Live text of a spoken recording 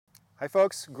Hi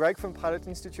folks, Greg from Parrot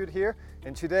Institute here,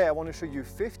 and today I want to show you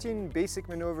 15 basic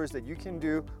maneuvers that you can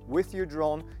do with your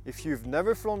drone if you've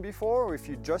never flown before or if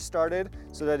you just started,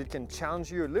 so that it can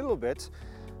challenge you a little bit.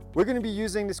 We're going to be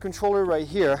using this controller right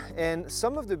here, and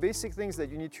some of the basic things that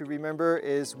you need to remember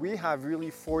is we have really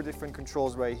 4 different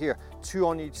controls right here, 2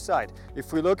 on each side.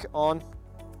 If we look on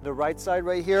the right side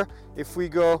right here, if we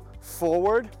go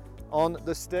forward on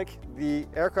the stick, the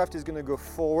aircraft is going to go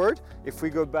forward. If we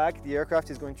go back, the aircraft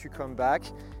is going to come back.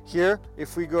 Here,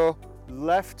 if we go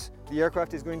left, the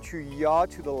aircraft is going to yaw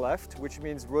to the left, which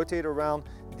means rotate around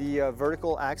the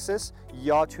vertical axis,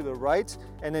 yaw to the right,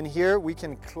 and then here we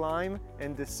can climb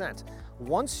and descend.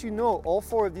 Once you know all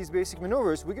 4 of these basic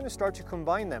maneuvers, we're going to start to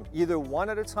combine them, either 1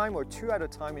 at a time or 2 at a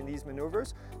time in these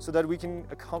maneuvers, so that we can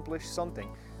accomplish something.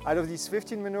 Out of these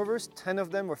 15 maneuvers, 10 of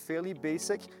them are fairly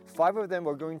basic, 5 of them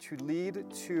are going to lead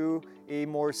to a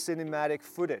more cinematic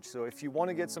footage. So if you want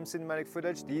to get some cinematic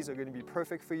footage, these are going to be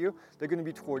perfect for you. They're going to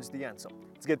be towards the end, so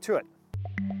let's get to it.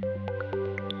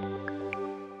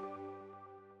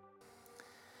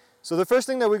 So the first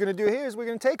thing that we're going to do here is we're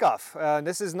going to take off.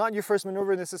 This is not your first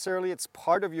maneuver necessarily, it's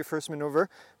part of your first maneuver,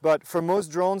 but for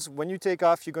most drones, when you take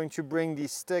off, you're going to bring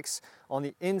these sticks on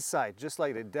the inside, just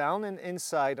like that, down and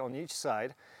inside on each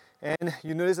side. And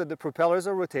you notice that the propellers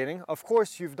are rotating. Of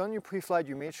course, you've done your pre-flight,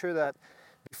 you made sure that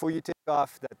before you take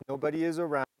off that nobody is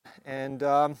around. And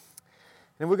then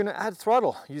we're going to add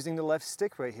throttle using the left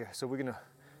stick right here. So we're going to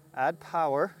add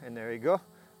power, and there you go.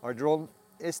 Our drone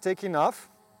is taking off.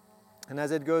 And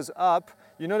as it goes up,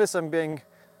 you notice I'm being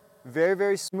very,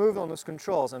 very smooth on those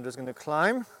controls. I'm just going to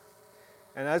climb.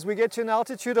 And as we get to an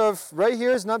altitude of, right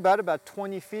here is not bad, about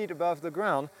 20 feet above the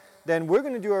ground, then we're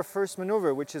going to do our first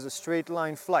maneuver, which is a straight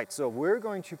line flight. So we're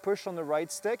going to push on the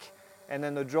right stick, and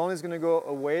then the drone is going to go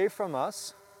away from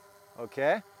us.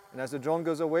 Okay? And as the drone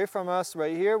goes away from us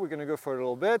right here, we're going to go for a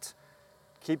little bit.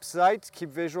 Keep sight, keep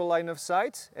visual line of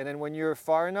sight. And then when you're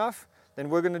far enough, then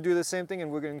we're going to do the same thing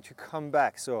and we're going to come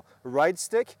back. So right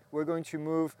stick, we're going to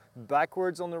move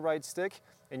backwards on the right stick,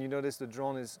 and you notice the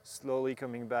drone is slowly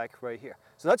coming back right here.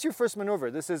 So that's your first maneuver.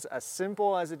 This is as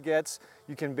simple as it gets.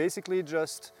 You can basically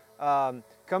just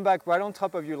come back right on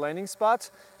top of your landing spot,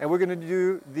 and we're going to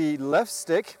do the left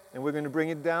stick, and we're going to bring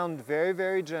it down very,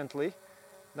 very gently.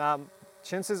 Now,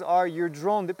 chances are your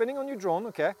drone, depending on your drone,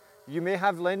 okay, you may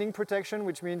have landing protection,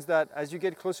 which means that as you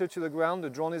get closer to the ground, the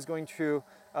drone is going to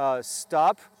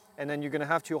stop, and then you're going to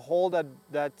have to hold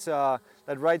that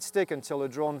right stick until the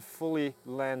drone fully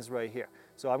lands right here.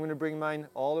 So I'm going to bring mine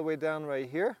all the way down right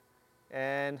here,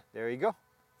 and there you go.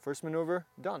 First maneuver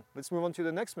done. Let's move on to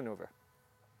the next maneuver.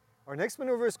 Our next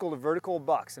maneuver is called a vertical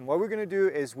box, and what we're going to do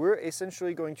is we're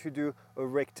essentially going to do a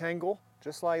rectangle,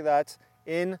 just like that,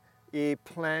 in a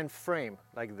planned frame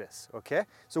like this, okay?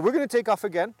 So we're going to take off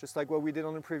again, just like what we did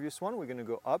on the previous one. We're going to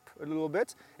go up a little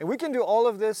bit, and we can do all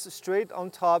of this straight on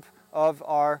top of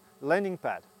our landing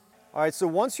pad. All right, so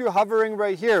once you're hovering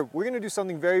right here, we're going to do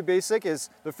something very basic. Is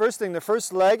the first thing, the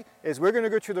first leg is we're going to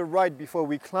go to the right before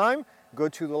we climb, go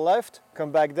to the left,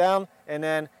 come back down, and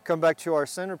then come back to our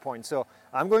center point. So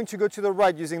I'm going to go to the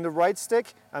right using the right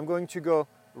stick. I'm going to go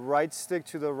right stick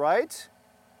to the right.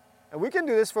 And we can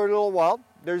do this for a little while.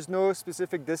 There's no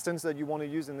specific distance that you want to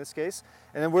use in this case.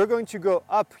 And then we're going to go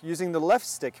up using the left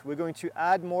stick. We're going to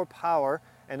add more power,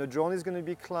 and the drone is going to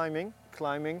be climbing,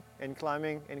 climbing, and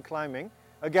climbing, and climbing.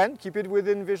 Again, keep it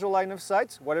within visual line of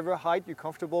sight, whatever height you're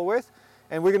comfortable with.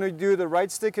 And we're going to do the right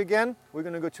stick again. We're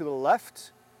going to go to the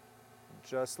left,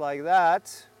 just like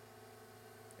that.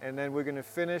 And then we're going to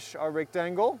finish our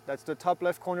rectangle. That's the top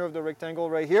left corner of the rectangle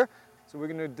right here. So we're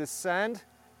going to descend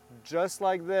just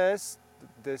like this,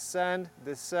 descend,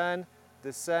 descend,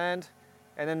 descend,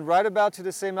 and then right about to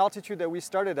the same altitude that we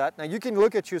started at. Now you can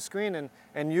look at your screen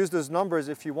and use those numbers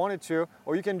if you wanted to,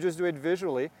 or you can just do it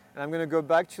visually. And I'm going to go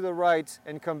back to the right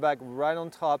and come back right on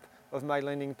top of my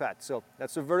landing pad. So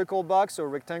that's a vertical box or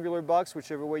rectangular box,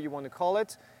 whichever way you want to call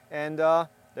it. And there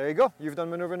you go. You've done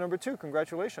maneuver number 2.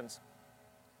 Congratulations.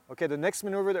 Okay, the next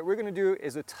maneuver that we're going to do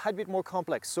is a tad bit more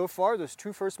complex. So far, those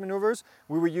 2 first maneuvers,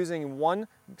 we were using 1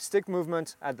 stick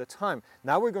movement at the time.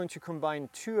 Now we're going to combine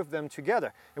 2 of them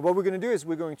together. And what we're going to do is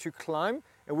we're going to climb,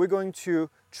 and we're going to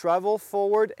travel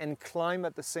forward and climb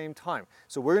at the same time.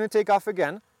 So we're going to take off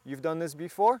again. You've done this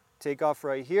before. Take off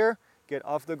right here, get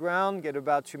off the ground, get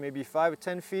about to maybe 5 or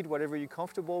 10 feet, whatever you're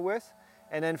comfortable with.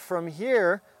 And then from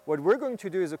here, what we're going to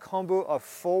do is a combo of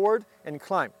forward and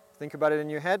climb. Think about it in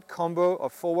your head, combo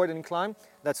of forward and climb.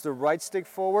 That's the right stick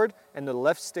forward and the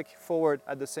left stick forward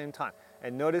at the same time.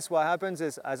 And notice what happens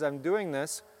is as I'm doing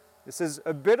this, This is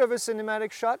a bit of a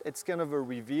cinematic shot. It's kind of a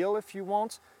reveal if you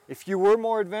want. If you were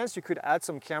more advanced, you could add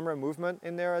some camera movement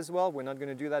in there as well. We're not going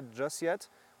to do that just yet.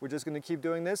 We're just going to keep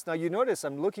doing this. Now you notice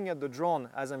I'm looking at the drone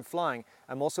as I'm flying.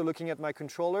 I'm also looking at my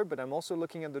controller, but I'm also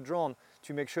looking at the drone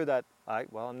to make sure that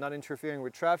I'm not interfering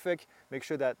with traffic, make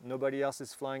sure that nobody else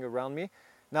is flying around me.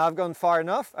 Now I've gone far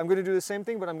enough. I'm going to do the same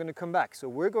thing, but I'm going to come back. So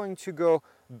we're going to go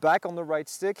back on the right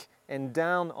stick and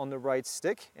down on the right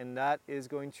stick, and that is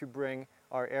going to bring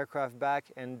our aircraft back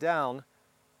and down.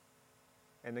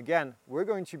 And again, we're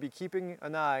going to be keeping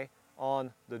an eye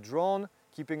on the drone,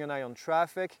 keeping an eye on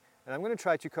traffic, and I'm going to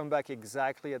try to come back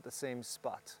exactly at the same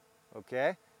spot,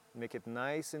 okay? Make it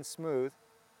nice and smooth.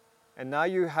 And now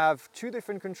you have two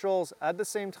different controls at the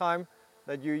same time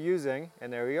that you're using,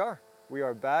 and there we are. We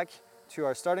are back to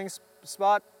our starting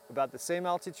spot, about the same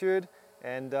altitude,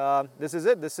 and this is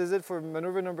it. This is it for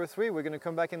maneuver number 3. We're going to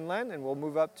come back and land, and we'll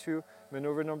move up to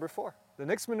maneuver number 4. The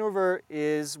next maneuver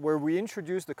is where we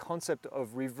introduce the concept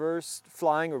of reverse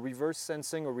flying or reverse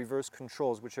sensing or reverse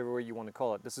controls, whichever way you want to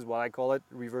call it. This is what I call it,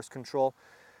 reverse control.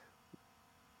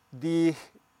 The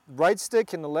right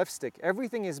stick and the left stick,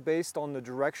 everything is based on the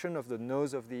direction of the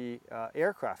nose of the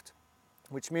aircraft,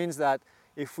 which means that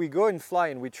if we go and fly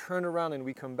and we turn around and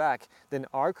we come back, then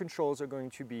our controls are going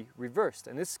to be reversed.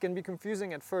 And this can be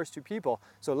confusing at first to people.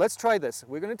 So let's try this.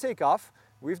 We're going to take off.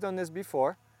 We've done this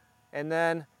before. And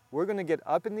then we're going to get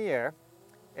up in the air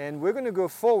and we're going to go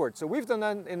forward. So we've done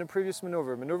that in a previous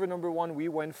maneuver. Maneuver number 1, we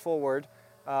went forward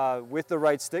with the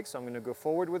right stick. So I'm going to go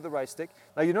forward with the right stick.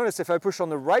 Now you notice if I push on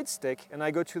the right stick and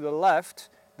I go to the left,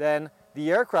 then the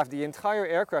aircraft, the entire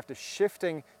aircraft is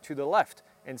shifting to the left.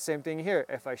 And same thing here.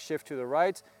 If I shift to the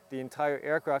right, the entire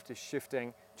aircraft is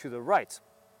shifting to the right.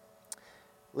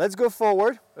 Let's go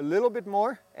forward a little bit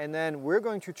more, and then we're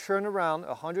going to turn around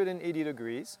 180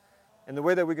 degrees. And the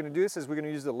way that we're going to do this is we're going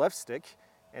to use the left stick.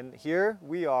 And here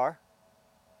we are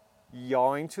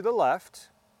yawing to the left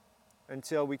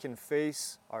until we can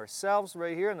face ourselves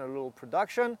right here in a little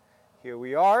production. Here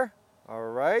we are. All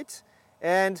right.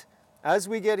 And as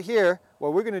we get here,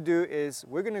 what we're going to do is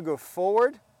we're going to go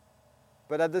forward,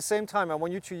 but at the same time, I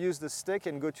want you to use the stick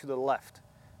and go to the left.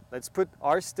 Let's put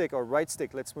our stick, our right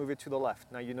stick, let's move it to the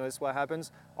left. Now you notice what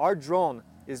happens? Our drone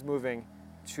is moving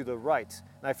to the right.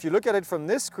 Now if you look at it from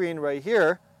this screen right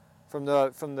here, from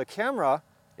the camera,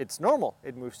 it's normal.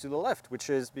 It moves to the left, which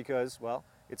is because, well,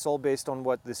 it's all based on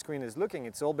what the screen is looking.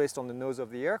 It's all based on the nose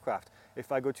of the aircraft.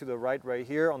 If I go to the right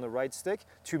here on the right stick,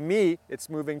 to me, it's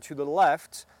moving to the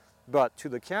left, but to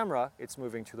the camera, it's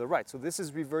moving to the right. So this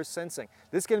is reverse sensing.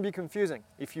 This can be confusing.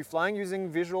 If you're flying using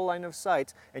visual line of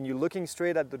sight and you're looking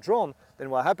straight at the drone, then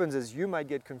what happens is you might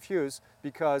get confused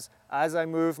because as I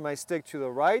move my stick to the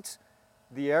right,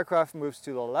 the aircraft moves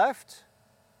to the left,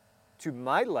 to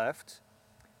my left.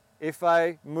 If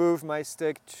I move my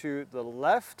stick to the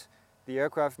left, the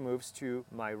aircraft moves to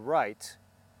my right.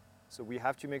 So we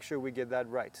have to make sure we get that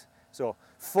right. So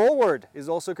forward is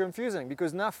also confusing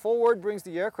because now forward brings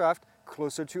the aircraft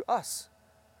closer to us,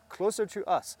 closer to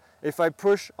us. If I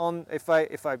pull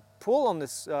on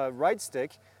this right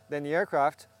stick, then the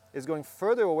aircraft is going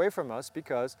further away from us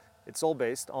because it's all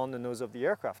based on the nose of the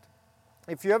aircraft.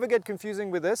 If you ever get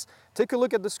confusing with this, take a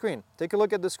look at the screen. Take a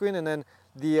look at the screen, and then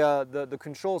the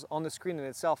controls on the screen in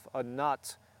itself are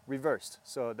not reversed.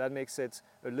 So that makes it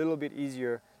a little bit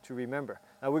easier to remember.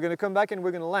 Now we're going to come back and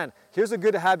we're going to land. Here's a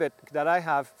good habit that I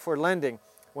have for landing.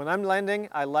 When I'm landing,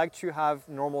 I like to have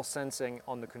normal sensing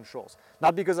on the controls.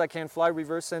 Not because I can't fly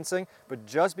reverse sensing, but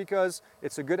just because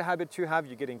it's a good habit to have.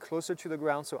 You're getting closer to the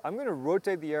ground. So I'm going to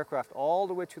rotate the aircraft all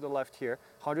the way to the left here,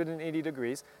 180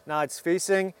 degrees. Now it's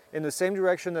facing in the same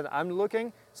direction that I'm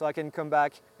looking, so I can come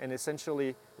back and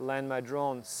essentially land my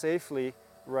drone safely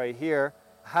right here,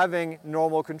 having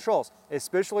normal controls,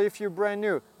 especially if you're brand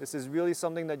new. This is really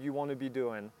something that you want to be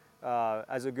doing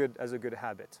as a good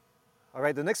habit. All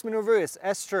right, the next maneuver is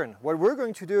S-turn. What we're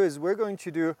going to do is we're going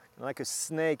to do like a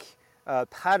snake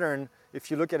pattern. If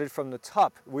you look at it from the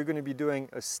top, we're going to be doing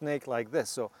a snake like this.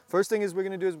 So first thing is we're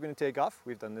going to do is we're going to take off.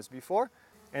 We've done this before.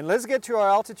 And let's get to our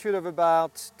altitude of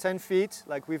about 10 feet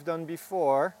like we've done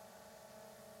before.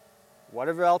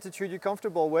 Whatever altitude you're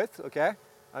comfortable with, okay?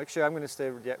 Actually, I'm going to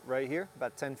stay right here,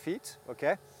 about 10 feet,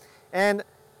 okay? And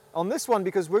on this one,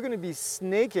 because we're going to be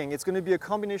snaking, it's going to be a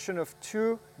combination of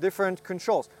two different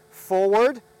controls,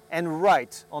 forward and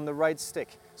right on the right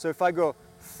stick. So if I go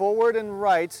forward and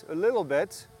right a little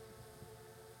bit,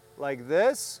 like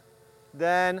this,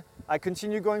 then I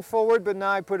continue going forward, but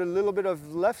now I put a little bit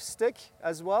of left stick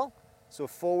as well. So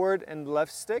forward and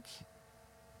left stick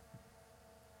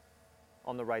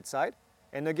on the right side.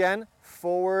 And again,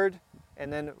 forward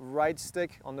and then right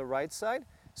stick on the right side.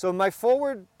 So my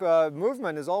forward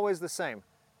movement is always the same.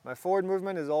 My forward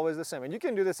movement is always the same. And you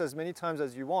can do this as many times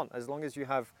as you want, as long as you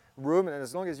have room and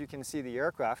as long as you can see the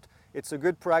aircraft. It's a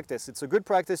good practice. It's a good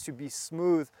practice to be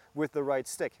smooth with the right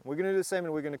stick. We're going to do the same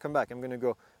and we're going to come back. I'm going to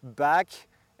go back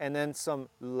and then some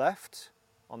left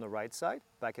on the right side,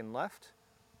 back and left.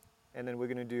 And then we're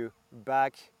going to do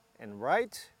back and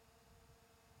right.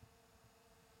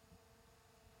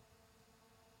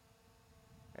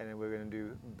 And then we're going to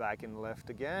do back and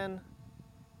left again.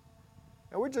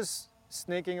 And we're just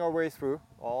snaking our way through,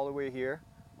 all the way here,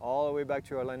 all the way back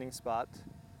to our landing spot.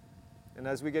 And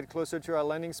as we get closer to our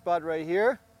landing spot right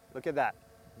here, look at that.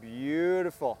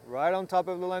 Beautiful. Right on top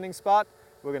of the landing spot,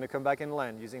 we're going to come back and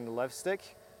land using the left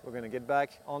stick. We're going to get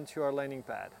back onto our landing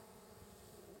pad.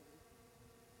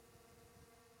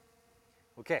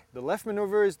 Okay, the left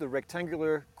maneuver is the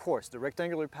rectangular course, the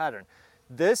rectangular pattern.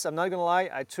 This, I'm not going to lie,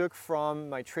 I took from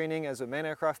my training as a manned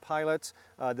aircraft pilot.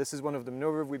 This is one of the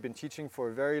maneuvers we've been teaching for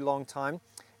a very long time.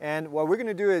 And what we're going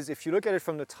to do is, if you look at it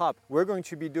from the top, we're going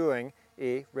to be doing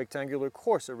a rectangular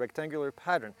course, a rectangular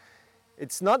pattern.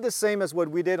 It's not the same as what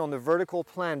we did on the vertical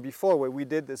plan before, where we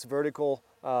did this vertical,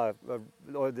 or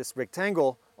this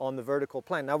rectangle on the vertical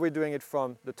plan. Now we're doing it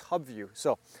from the top view.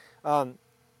 So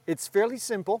it's fairly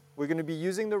simple. We're going to be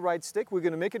using the right stick. We're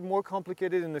going to make it more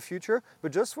complicated in the future,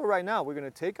 but just for right now, we're going to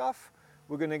take off.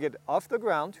 We're going to get off the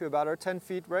ground to about our 10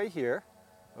 feet right here,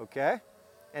 okay?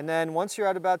 And then once you're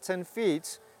at about 10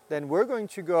 feet, then we're going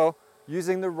to go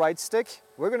using the right stick.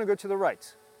 We're going to go to the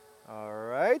right. All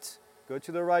right, go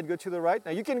to the right, go to the right.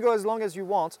 Now you can go as long as you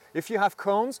want. If you have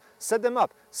cones, set them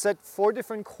up. Set 4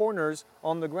 different corners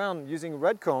on the ground using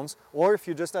red cones, or if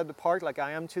you're just at the park like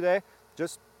I am today,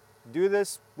 just do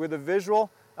this with a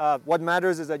visual. What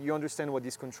matters is that you understand what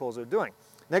these controls are doing.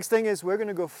 Next thing is we're going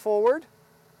to go forward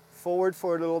for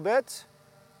a little bit.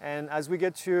 And as we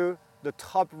get to the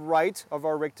top right of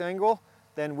our rectangle,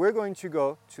 then we're going to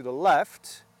go to the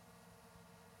left.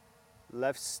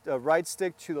 Right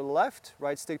stick to the left,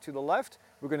 right stick to the left.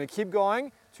 We're going to keep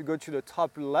going to go to the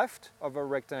top left of our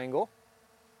rectangle.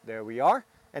 There we are.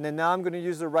 And then now I'm going to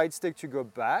use the right stick to go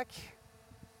back.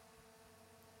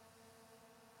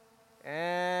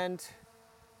 And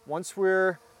once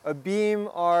we're abeam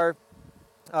our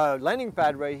landing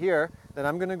pad right here, then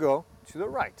I'm going to go to the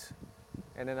right.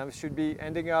 And then I should be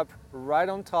ending up right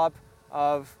on top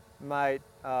of my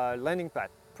landing pad.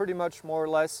 Pretty much more or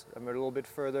less. I'm a little bit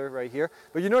further right here.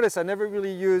 But you notice I never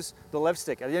really use the left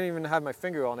stick. I didn't even have my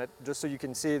finger on it, just so you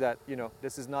can see that, you know,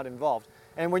 this is not involved.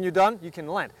 And when you're done, you can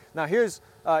land. Now here's,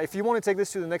 if you want to take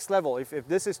this to the next level, if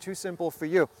this is too simple for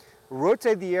you,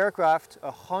 rotate the aircraft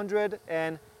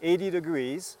 180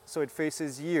 degrees so it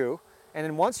faces you. And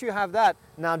then once you have that,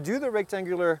 now do the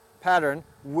rectangular pattern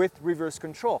with reverse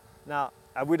control. Now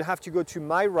I would have to go to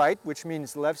my right, which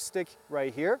means left stick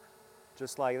right here,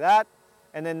 just like that.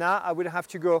 And then now I would have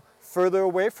to go further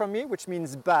away from me, which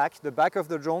means back, the back of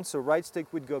the drone, so right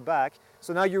stick would go back.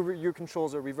 So now your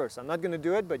controls are reversed. I'm not going to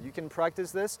do it, but you can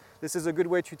practice this. This is a good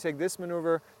way to take this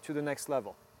maneuver to the next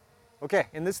level. Okay,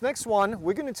 in this next one,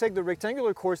 we're going to take the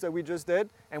rectangular course that we just did,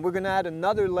 and we're going to add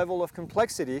another level of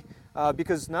complexity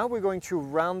because now we're going to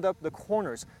round up the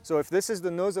corners. So if this is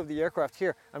the nose of the aircraft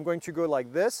here, I'm going to go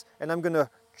like this, and I'm going to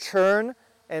turn,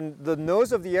 and the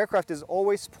nose of the aircraft is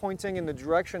always pointing in the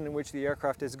direction in which the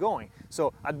aircraft is going.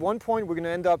 So at one point, we're going to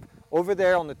end up over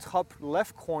there on the top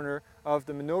left corner of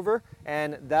the maneuver,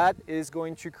 and that is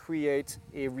going to create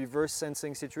a reverse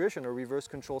sensing situation, or reverse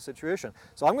control situation.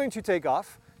 So I'm going to take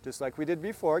off, just like we did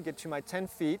before, get to my 10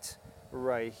 feet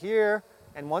right here,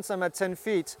 and once I'm at 10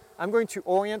 feet, I'm going to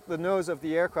orient the nose of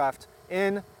the aircraft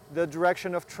in the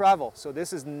direction of travel. So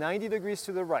this is 90 degrees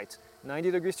to the right.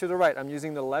 90 degrees to the right. I'm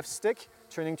using the left stick,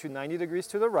 turning to 90 degrees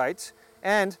to the right,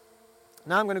 and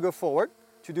now I'm going to go forward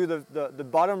to do the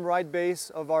bottom right base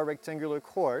of our rectangular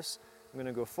course. I'm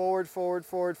going to go forward for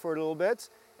a little bit,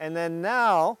 and then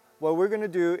now what we're going to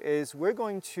do is we're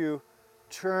going to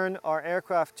turn our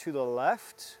aircraft to the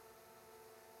left,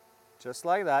 just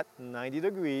like that, 90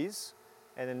 degrees,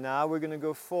 and then now we're going to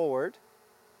go forward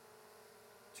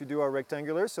to do our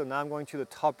rectangular. So now I'm going to the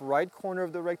top right corner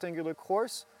of the rectangular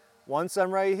course. Once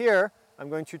I'm right here, I'm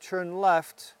going to turn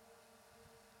left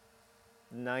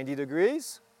 90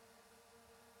 degrees.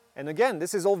 And again,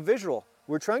 this is all visual.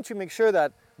 We're trying to make sure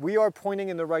that we are pointing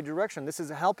in the right direction. This is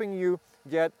helping you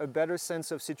get a better sense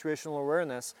of situational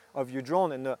awareness of your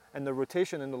drone and the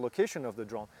rotation and the location of the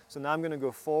drone. So now I'm going to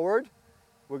go forward.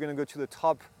 We're going to go to the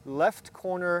top left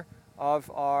corner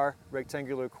of our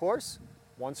rectangular course.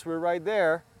 Once we're right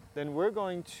there, then we're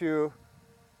going to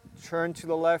turn to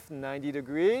the left 90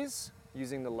 degrees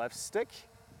using the left stick.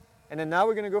 And then now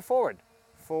we're going to go forward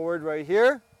forward right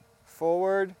here,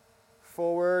 forward,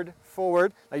 forward,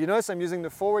 forward. Now you notice I'm using the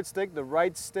forward stick, the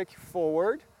right stick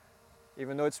forward,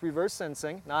 even though it's reverse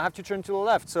sensing. Now I have to turn to the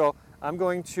left, so I'm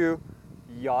going to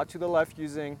yaw to the left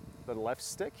using the left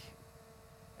stick,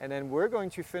 and then we're going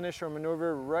to finish our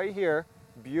maneuver right here,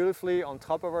 beautifully on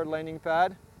top of our landing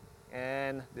pad,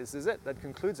 and this is it, that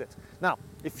concludes it. Now,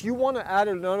 if you want to add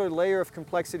another layer of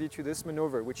complexity to this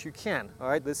maneuver, which you can, all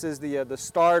right, this is the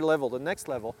star level, the next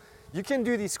level, you can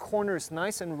do these corners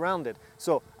nice and rounded.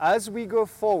 So as we go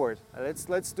forward,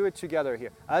 let's do it together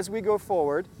here. As we go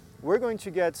forward, we're going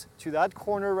to get to that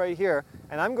corner right here,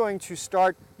 and I'm going to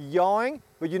start yawing,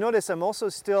 but you notice I'm also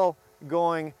still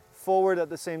going forward at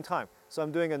the same time. So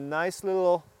I'm doing a nice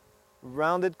little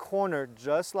rounded corner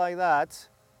just like that,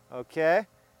 okay?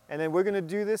 And then we're going to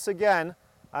do this again.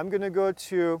 I'm going to go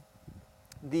to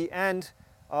the end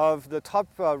of the top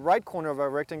right corner of our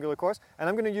rectangular course, and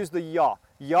I'm going to use the yaw.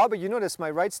 Yaw, but you notice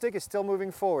my right stick is still moving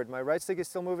forward. My right stick is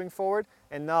still moving forward,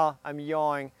 and now I'm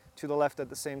yawing to the left at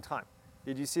the same time.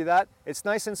 Did you see that? It's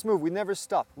nice and smooth. We never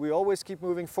stop. We always keep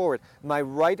moving forward. My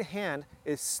right hand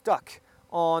is stuck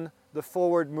on the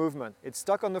forward movement. It's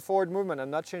stuck on the forward movement.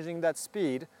 I'm not changing that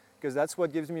speed, because that's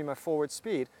what gives me my forward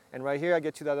speed. And right here I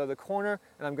get to that other corner,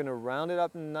 and I'm going to round it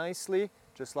up nicely,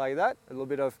 just like that. A little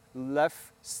bit of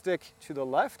left stick to the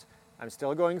left. I'm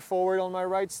still going forward on my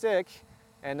right stick,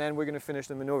 and then we're going to finish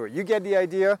the maneuver. You get the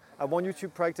idea. I want you to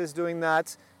practice doing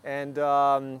that, and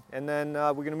then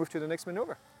we're going to move to the next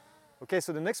maneuver. Okay,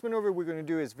 so the next maneuver we're going to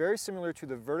do is very similar to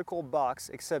the vertical box,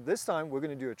 except this time we're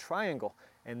going to do a triangle.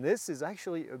 And this is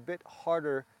actually a bit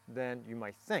harder than you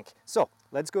might think. So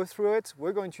let's go through it.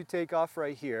 We're going to take off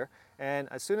right here, and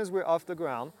as soon as we're off the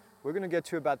ground, we're going to get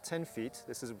to about 10 feet.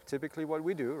 This is typically what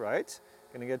we do, right?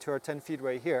 Going to get to our 10 feet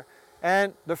right here.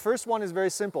 And the first one is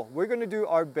very simple. We're going to do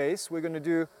our base. We're going to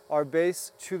do our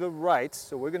base to the right.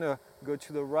 So we're going to go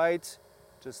to the right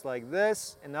just like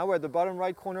this. And now we're at the bottom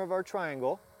right corner of our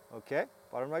triangle. Okay,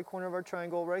 bottom right corner of our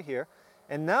triangle right here.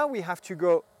 And now we have to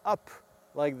go up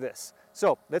like this.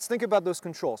 So let's think about those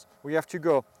controls. We have to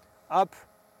go up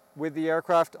with the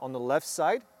aircraft on the left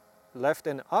side, left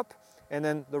and up, and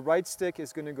then the right stick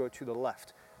is going to go to the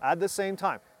left at the same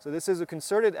time. So this is a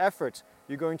concerted effort.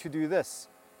 You're going to do this.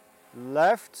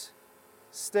 Left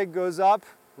stick goes up,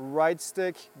 right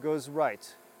stick goes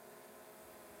right.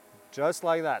 Just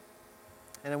like that.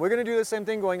 And then we're going to do the same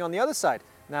thing going on the other side.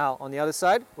 Now, on the other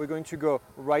side, we're going to go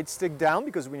right stick down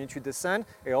because we need to descend,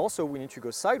 and also we need to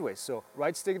go sideways. So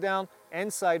right stick down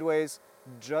and sideways,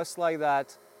 just like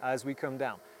that as we come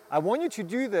down. I want you to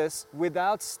do this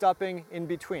without stopping in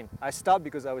between. I stopped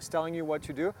because I was telling you what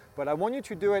to do, but I want you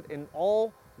to do it in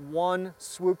all one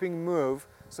swooping move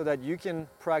so that you can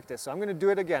practice. So I'm going to do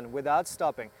it again without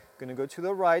stopping. I'm going to go to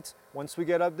the right. Once we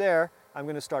get up there, I'm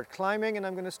going to start climbing, and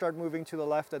I'm going to start moving to the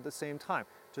left at the same time,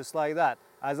 just like that.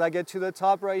 As I get to the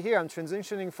top right here, I'm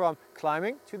transitioning from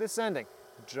climbing to descending,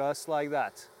 just like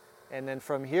that. And then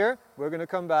from here, we're going to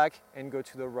come back and go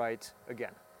to the right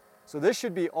again. So this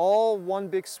should be all one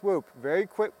big swoop, very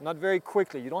quick, not very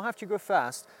quickly. You don't have to go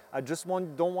fast. I just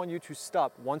don't want you to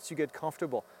stop once you get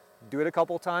comfortable. Do it a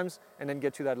couple times and then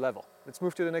get to that level. Let's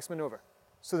move to the next maneuver.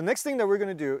 So the next thing that we're going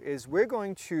to do is we're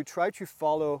going to try to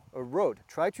follow a road.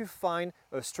 Try to find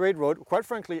a straight road. Quite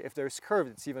frankly, if there's curves,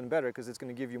 it's even better because it's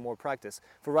going to give you more practice.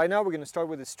 For right now, we're going to start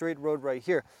with a straight road right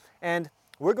here. And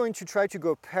we're going to try to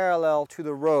go parallel to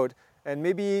the road. And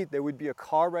maybe there would be a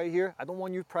car right here. I don't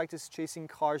want you to practice chasing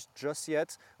cars just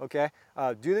yet, okay?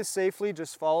 Do this safely,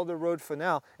 just follow the road for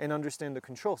now and understand the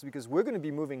controls because we're going to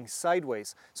be moving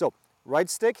sideways. So right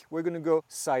stick, we're going to go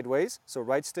sideways. So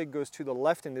right stick goes to the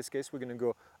left. In this case, we're going to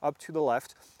go up to the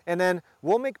left. And then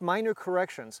we'll make minor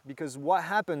corrections because what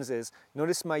happens is,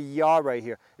 notice my yaw right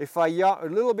here. If I yaw a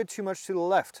little bit too much to the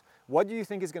left, what do you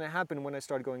think is going to happen when I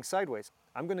start going sideways?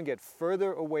 I'm going to get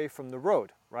further away from the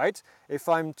road, right? If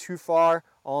I'm too far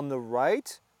on the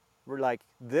right, we're like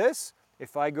this.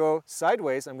 If I go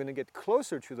sideways, I'm going to get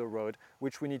closer to the road,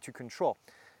 which we need to control.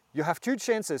 You have two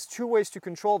chances, two ways to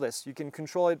control this. You can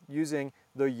control it using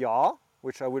the yaw,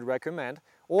 which I would recommend,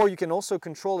 or you can also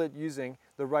control it using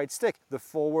the right stick, the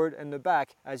forward and the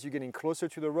back. As you're getting closer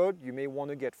to the road, you may want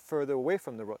to get further away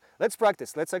from the road. Let's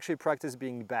practice. Let's actually practice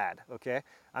being bad, okay?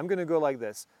 I'm going to go like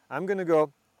this. I'm going to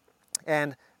go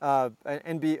and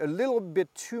be a little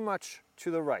bit too much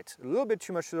to the right, a little bit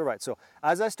too much to the right. So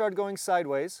as I start going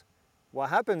sideways, what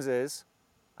happens is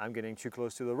I'm getting too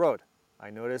close to the road. I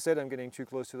notice it, I'm getting too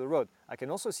close to the road. I can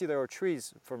also see there are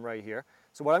trees from right here.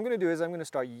 So what I'm going to do is I'm going to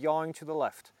start yawing to the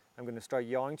left. I'm going to start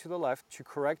yawing to the left to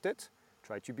correct it,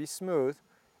 try to be smooth.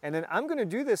 And then I'm going to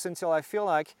do this until I feel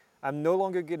like I'm no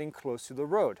longer getting close to the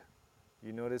road.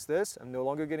 You notice this? I'm no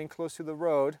longer getting close to the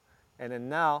road, and then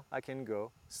now I can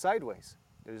go sideways.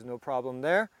 There's no problem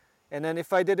there. And then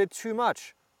if I did it too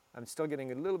much, I'm still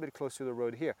getting a little bit close to the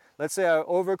road here. Let's say I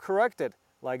overcorrected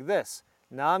like this.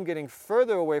 Now I'm getting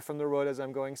further away from the road as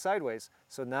I'm going sideways.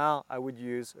 So now I would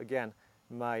use, again,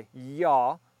 my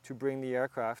yaw to bring the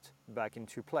aircraft back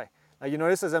into play. Now you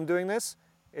notice as I'm doing this,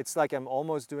 it's like I'm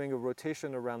almost doing a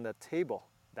rotation around that table.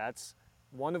 That's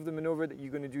one of the maneuvers that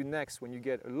you're going to do next when you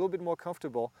get a little bit more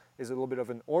comfortable is a little bit of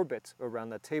an orbit around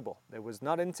that table. That was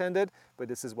not intended, but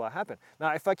this is what happened.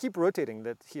 Now if I keep rotating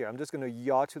that here, I'm just going to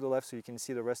yaw to the left so you can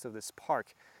see the rest of this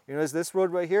park. You notice this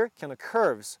road right here kind of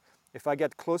curves. If I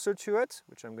get closer to it,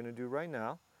 which I'm going to do right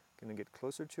now, I'm going to get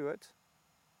closer to it,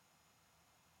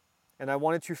 and I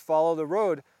wanted to follow the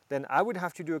road, then I would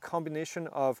have to do a combination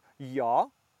of yaw,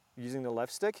 using the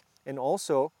left stick, and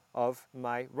also of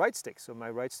my right stick. So my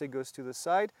right stick goes to the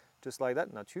side, just like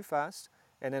that, not too fast,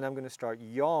 and then I'm going to start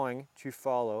yawing to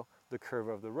follow the curve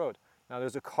of the road. Now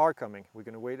there's a car coming. We're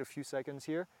going to wait a few seconds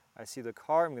here. I see the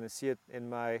car, I'm going to see it in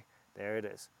my, there it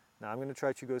is. Now I'm going to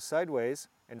try to go sideways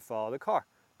and follow the car,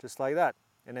 just like that.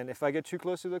 And then if I get too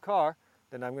close to the car,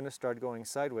 then I'm going to start going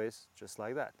sideways, just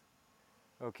like that.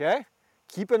 Okay?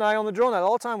 Keep an eye on the drone at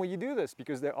all time when you do this,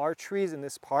 because there are trees in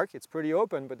this park. It's pretty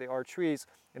open, but there are trees,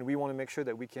 and we want to make sure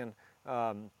that we can,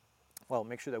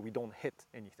 make sure that we don't hit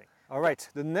anything. All right,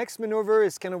 the next maneuver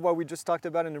is kind of what we just talked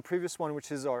about in the previous one, which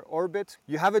is our orbit.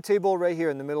 You have a table right here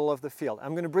in the middle of the field.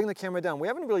 I'm going to bring the camera down. We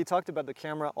haven't really talked about the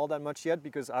camera all that much yet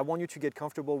because I want you to get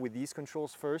comfortable with these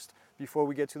controls first before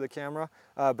we get to the camera.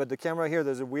 But the camera here,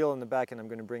 there's a wheel in the back, and I'm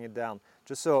going to bring it down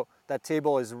just so that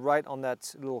table is right on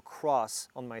that little cross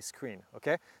on my screen,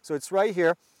 okay? So it's right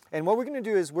here, and what we're going to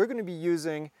do is we're going to be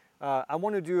using, I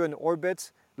want to do an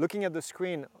orbit looking at the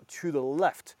screen to the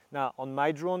left. Now on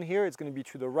my drone here, it's going to be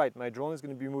to the right. My drone is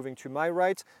going to be moving to my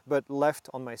right, but left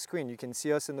on my screen. You can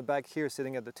see us in the back here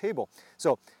sitting at the table.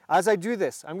 So as I do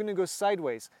this, I'm going to go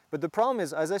sideways. But the problem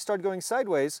is, as I start going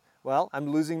sideways, well,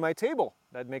 I'm losing my table.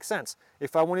 That makes sense.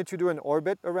 If I wanted to do an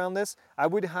orbit around this, I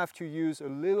would have to use a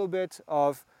little bit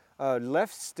of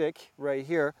left stick right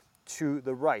here to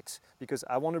the right, because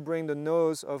I want to bring the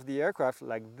nose of the aircraft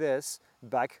like this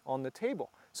back on the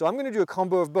table. So I'm going to do a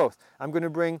combo of both. I'm going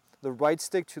to bring the right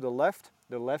stick to the left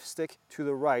stick to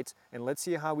the right, and let's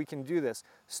see how we can do this.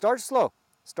 Start slow,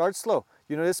 start slow.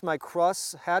 You notice my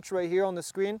cross hatch right here on the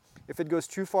screen? If it goes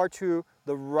too far to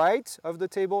the right of the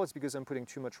table, it's because I'm putting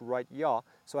too much right yaw,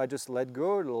 so I just let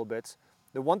go a little bit.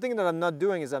 The one thing that I'm not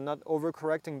doing is I'm not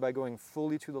overcorrecting by going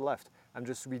fully to the left. I'm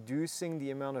just reducing the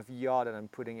amount of yaw that I'm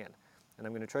putting in. And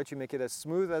I'm going to try to make it as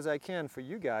smooth as I can for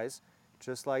you guys,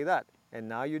 just like that. And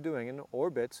now you're doing an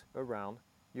orbit around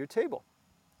your table.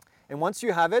 And once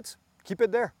you have it, keep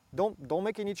it there. Don't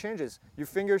make any changes. Your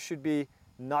fingers should be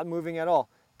not moving at all.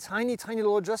 Tiny, tiny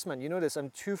little adjustment. You notice I'm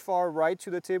too far right to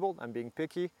the table. I'm being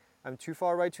picky. I'm too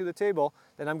far right to the table.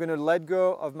 Then I'm going to let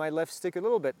go of my left stick a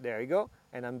little bit. There you go.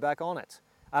 And I'm back on it.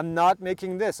 I'm not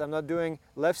making this. I'm not doing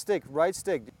left stick, right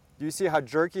stick. Do you see how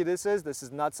jerky this is? This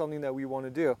is not something that we want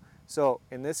to do. So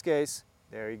in this case,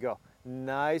 there you go.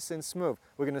 Nice and smooth.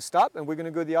 We're going to stop and we're going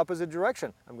to go the opposite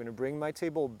direction. I'm going to bring my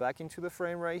table back into the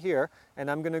frame right here, and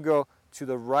I'm going to go to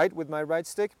the right with my right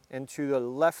stick and to the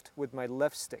left with my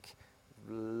left stick.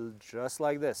 Just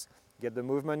like this. Get the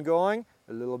movement going,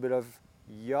 a little bit of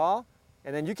yaw,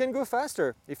 and then you can go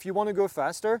faster. If you want to go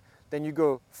faster, then you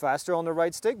go faster on the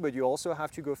right stick, but you also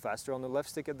have to go faster on the left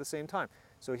stick at the same time.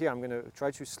 So here I'm going to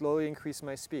try to slowly increase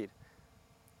my speed.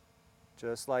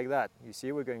 Just like that. You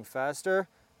see, we're going faster.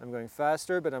 I'm going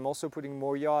faster, but I'm also putting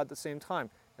more yaw at the same time,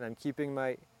 and I'm keeping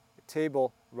my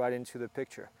table right into the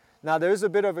picture. Now there's a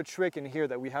bit of a trick in here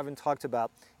that we haven't talked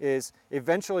about, is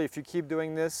eventually if you keep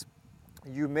doing this,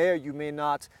 you may or you may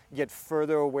not get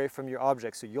further away from your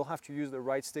object. So you'll have to use the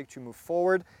right stick to move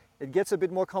forward. It gets a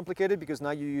bit more complicated because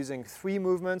now you're using 3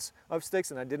 movements of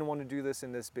sticks, and I didn't want to do this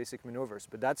in this basic maneuvers,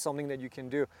 but that's something that you can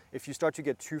do if you start to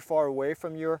get too far away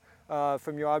from your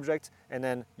object, and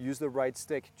then use the right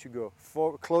stick to go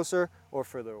closer or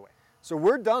further away. So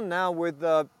we're done now with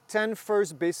the 10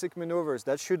 first basic maneuvers.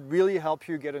 That should really help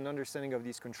you get an understanding of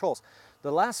these controls.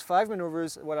 The last 5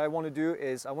 maneuvers, what I want to do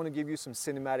is I want to give you some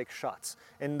cinematic shots.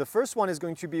 And the first one is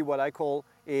going to be what I call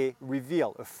a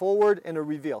reveal, a forward and a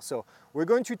reveal. So we're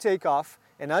going to take off,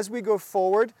 and as we go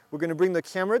forward, we're going to bring the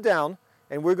camera down,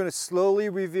 and we're going to slowly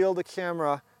reveal the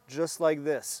camera just like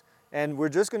this. And we're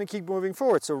just going to keep moving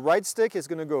forward. So right stick is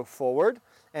going to go forward,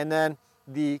 and then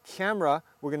the camera,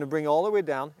 we're going to bring all the way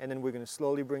down, and then we're going to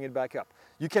slowly bring it back up.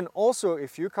 You can also,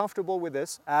 if you're comfortable with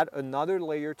this, add another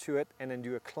layer to it and then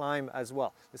do a climb as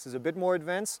well. This is a bit more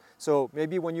advanced, so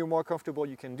maybe when you're more comfortable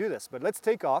you can do this. But let's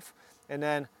take off, and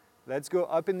then let's go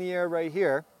up in the air right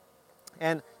here.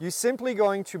 And you're simply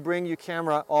going to bring your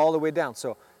camera all the way down.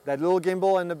 So that little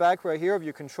gimbal in the back right here of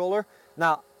your controller.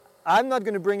 Now, I'm not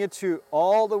going to bring it to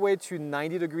all the way to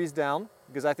 90 degrees down,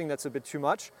 because I think that's a bit too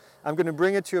much. I'm going to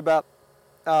bring it to about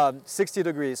 60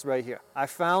 degrees right here. I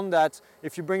found that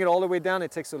if you bring it all the way down,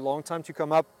 it takes a long time to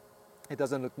come up. It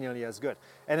doesn't look nearly as good.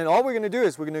 And then all we're going to do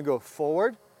is we're going to go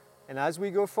forward. And as we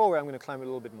go forward, I'm going to climb a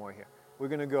little bit more here. We're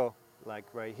going to go like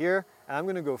right here. And I'm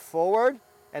going to go forward.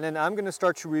 And then I'm going to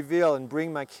start to reveal and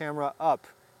bring my camera up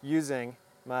using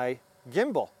my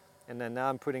gimbal. And then now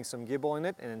I'm putting some gimbal in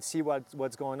it, and then see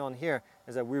what's going on here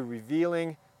is that we're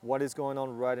revealing what is going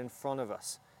on right in front of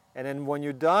us. And then when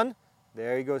you're done,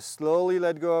 there you go, slowly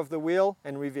let go of the wheel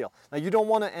and reveal. Now you don't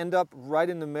want to end up right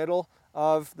in the middle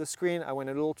of the screen. I went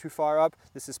a little too far up.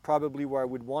 This is probably where I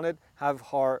would want it. Have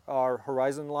our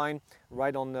horizon line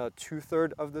right on the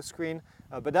 2/3 of the screen.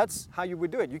 But that's how you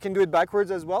would do it. You can do it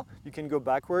backwards as well. You can go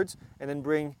backwards and then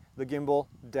bring the gimbal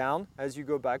down as you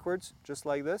go backwards, just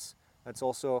like this. That's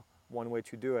also one way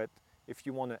to do it if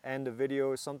you want to end a video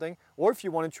or something, or if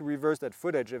you wanted to reverse that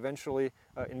footage eventually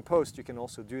in post, you can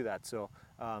also do that. So,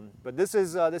 but this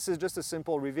is just a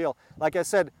simple reveal. Like I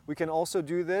said, we can also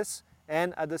do this,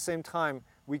 and at the same time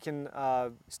we can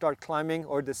start climbing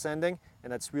or descending,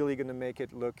 and that's really going to make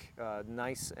it look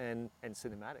nice and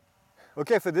cinematic.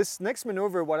 Okay, for this next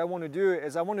maneuver, what I want to do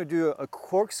is I want to do a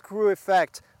corkscrew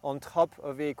effect on top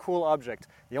of a cool object.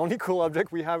 The only cool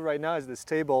object we have right now is this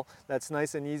table that's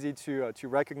nice and easy to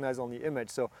recognize on the image.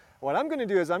 So what I'm going to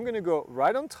do is I'm going to go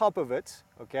right on top of it,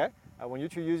 okay? I want you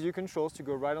to use your controls to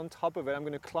go right on top of it. I'm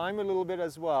going to climb a little bit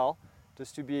as well,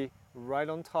 just to be right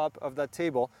on top of that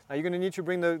table. Now you're going to need to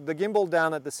bring the gimbal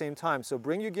down at the same time. So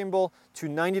bring your gimbal to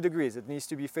 90 degrees. It needs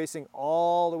to be facing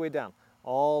all the way down,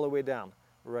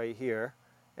 right here.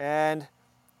 And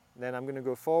then I'm going to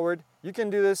go forward. You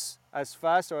can do this as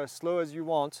fast or as slow as you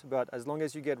want, but as long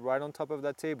as you get right on top of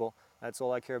that table, that's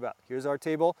all I care about. Here's our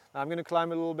table. Now I'm going to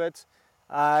climb a little bit.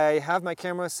 I have my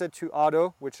camera set to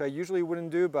auto, which I usually wouldn't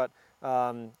do, but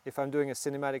if I'm doing a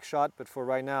cinematic shot, but for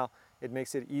right now, it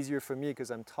makes it easier for me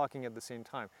because I'm talking at the same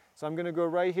time. So I'm going to go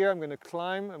right here. I'm going to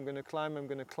climb, I'm going to climb, I'm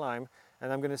going to climb,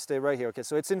 and I'm going to stay right here. Okay,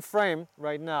 so it's in frame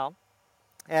right now.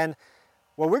 And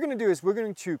what we're going to do is we're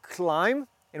going to climb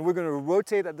and we're going to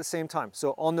rotate at the same time.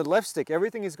 So on the left stick,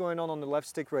 everything is going on the left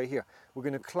stick right here. We're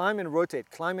going to climb and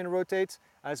rotate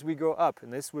as we go up.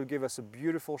 And this will give us a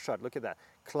beautiful shot. Look at that.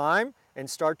 Climb and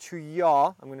start to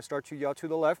yaw. I'm going to start to yaw to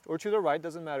the left or to the right,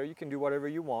 doesn't matter. You can do whatever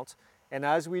you want. And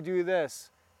as we do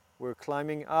this, we're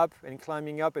climbing up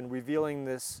and revealing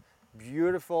this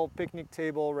beautiful picnic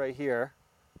table right here.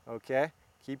 Okay,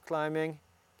 keep climbing,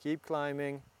 keep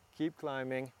climbing, keep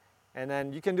climbing. And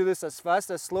then you can do this as fast,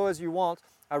 as slow as you want.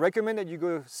 I recommend that you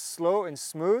go slow and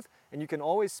smooth, and you can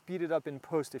always speed it up in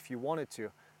post if you wanted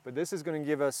to. But this is going to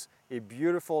give us a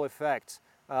beautiful effect,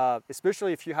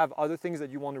 especially if you have other things that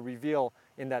you want to reveal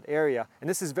in that area. And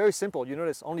this is very simple. You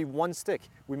notice only one stick.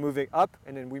 We move it up,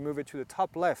 and then we move it to the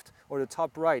top left or the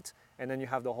top right, and then you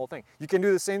have the whole thing. You can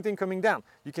do the same thing coming down.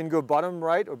 You can go bottom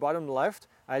right or bottom left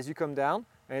as you come down,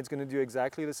 and it's going to do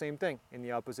exactly the same thing in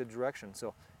the opposite direction.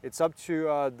 So it's up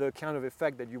to the kind of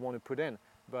effect that you want to put in.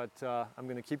 But I'm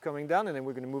going to keep coming down, and then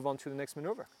we're going to move on to the next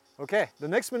maneuver. Okay, the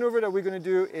next maneuver that we're going to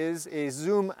do is a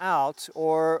zoom out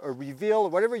or a reveal,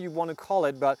 whatever you want to call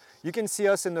it, but you can see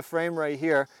us in the frame right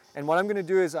here. And what I'm going to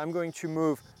do is I'm going to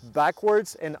move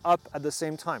backwards and up at the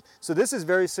same time. So this is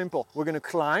very simple. We're going to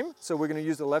climb, so we're going to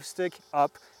use the left stick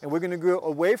up, and we're going to go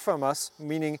away from us,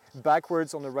 meaning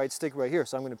backwards on the right stick right here.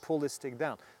 So I'm going to pull this stick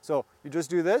down. So you just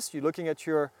do this, you're looking at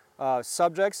your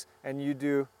subjects, and you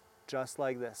do just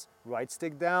like this. Right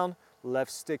stick down,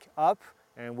 left stick up,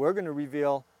 and we're going to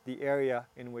reveal the area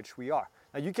in which we are.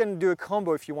 Now you can do a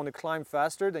combo. If you want to climb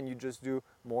faster, then you just do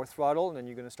more throttle, and then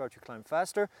you're going to start to climb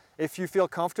faster. If you feel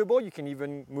comfortable, you can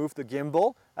even move the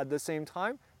gimbal at the same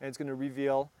time, and it's going to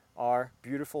reveal our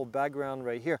beautiful background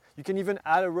right here. You can even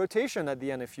add a rotation at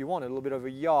the end if you want, a little bit of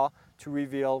a yaw to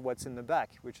reveal what's in the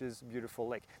back, which is a beautiful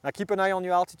lake. Now keep an eye on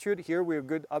your altitude. Here we're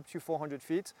good up to 400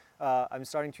 feet. I'm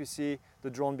starting to see the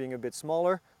drone being a bit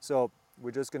smaller, so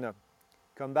we're just going to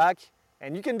come back.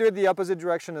 And you can do it the opposite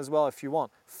direction as well if you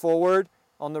want. Forward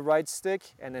on the right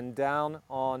stick, and then down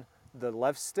on the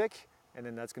left stick, and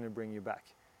then that's going to bring you back.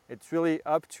 It's really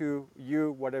up to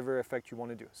you, whatever effect you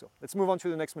want to do. So let's move on to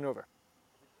the next maneuver.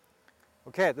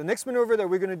 Okay, the next maneuver that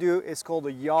we're going to do is called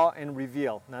the Yaw and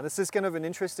Reveal. Now this is kind of an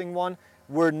interesting one.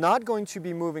 We're not going to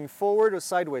be moving forward or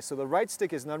sideways, so the right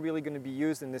stick is not really going to be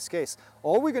used in this case.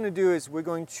 All we're going to do is we're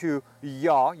going to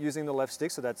yaw using the left stick,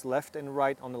 so that's left and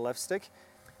right on the left stick.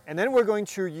 And then we're going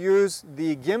to use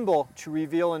the gimbal to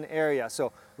reveal an area.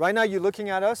 So right now you're looking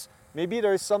at us. Maybe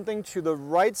there's something to the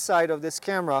right side of this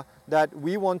camera that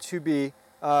we want to be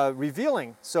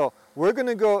revealing. So we're going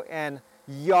to go and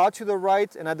yaw to the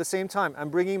right, and at the same time I'm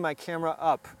bringing my camera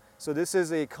up. So this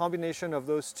is a combination of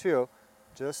those two,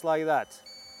 just like that,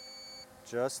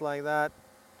 just like that,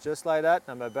 just like that.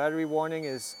 Now my battery warning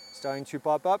is starting to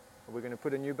pop up. We're going to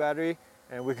put a new battery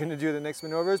and we're going to do the next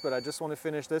maneuvers, but I just want to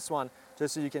finish this one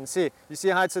just so you can see. You see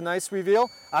how it's a nice reveal?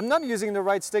 I'm not using the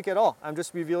right stick at all. I'm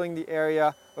just revealing the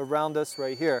area around us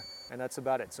right here, and that's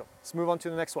about it. So let's move on to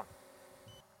the next one.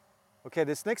 Okay,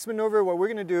 this next maneuver, what we're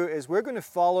going to do is we're going to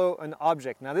follow an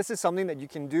object. Now this is something that you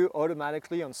can do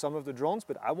automatically on some of the drones,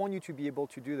 but I want you to be able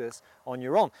to do this on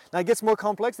your own. Now it gets more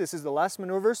complex. This is the last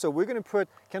maneuver, so we're going to put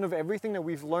kind of everything that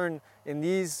we've learned in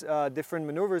these different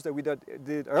maneuvers that we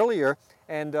did earlier,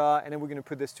 and then we're going to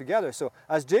put this together. So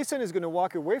as Jason is going to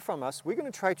walk away from us, we're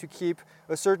going to try to keep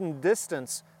a certain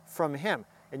distance from him.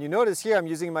 And you notice here I'm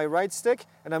using my right stick,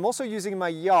 and I'm also using my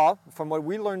yaw from what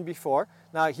we learned before.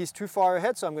 Now he's too far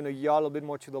ahead, so I'm going to yaw a little bit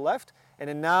more to the left, and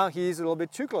then now he's a little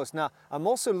bit too close. Now I'm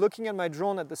also looking at my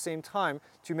drone at the same time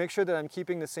to make sure that I'm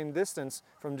keeping the same distance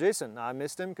from Jason. Now I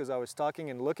missed him because I was talking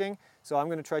and looking, so I'm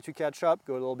going to try to catch up,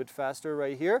 go a little bit faster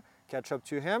right here, catch up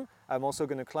to him. I'm also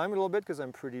going to climb a little bit because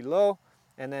I'm pretty low.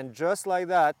 And then just like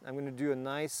that, I'm going to do a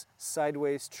nice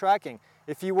sideways tracking.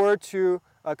 If he were to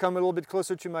come a little bit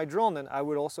closer to my drone, then I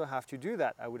would also have to do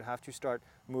that. I would have to start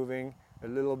moving a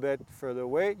little bit further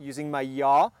away using my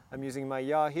yaw. I'm using my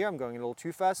yaw here. I'm going a little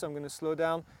too fast, so I'm going to slow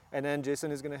down. And then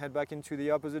Jason is going to head back into the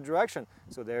opposite direction.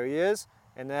 So there he is.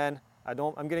 And then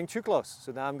I'm getting too close.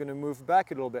 So now I'm going to move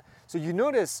back a little bit. So you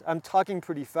notice I'm talking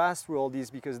pretty fast through all these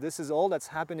because this is all that's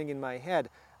happening in my head.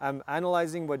 I'm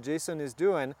analyzing what Jason is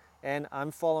doing, and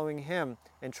I'm following him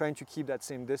and trying to keep that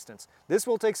same distance. This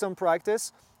will take some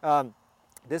practice.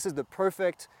 This is the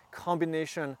perfect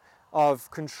combination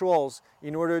of controls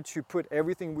in order to put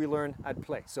everything we learn at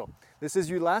play. So this is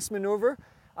your last maneuver.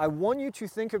 I want you to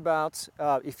think about,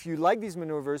 if you like these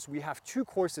maneuvers, we have two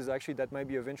courses actually that might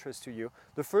be of interest to you.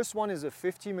 The first one is a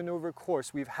 50 maneuver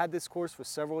course. We've had this course for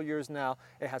several years now.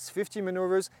 It has 50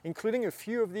 maneuvers, including a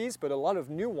few of these, but a lot of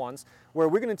new ones, where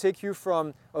we're going to take you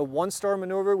from a one-star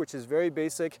maneuver, which is very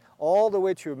basic, all the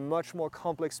way to a much more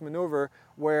complex maneuver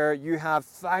where you have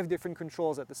 5 different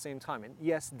controls at the same time. And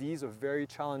yes, these are very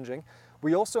challenging.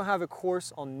 We also have a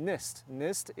course on NIST.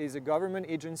 NIST is a government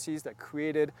agency that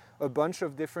created a bunch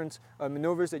of different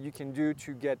maneuvers that you can do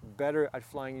to get better at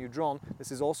flying your drone.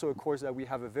 This is also a course that we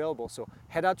have available. So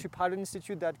head out to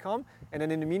pilotinstitute.com, and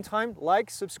then in the meantime, like,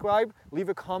 subscribe, leave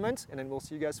a comment, and then we'll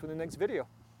see you guys for the next video.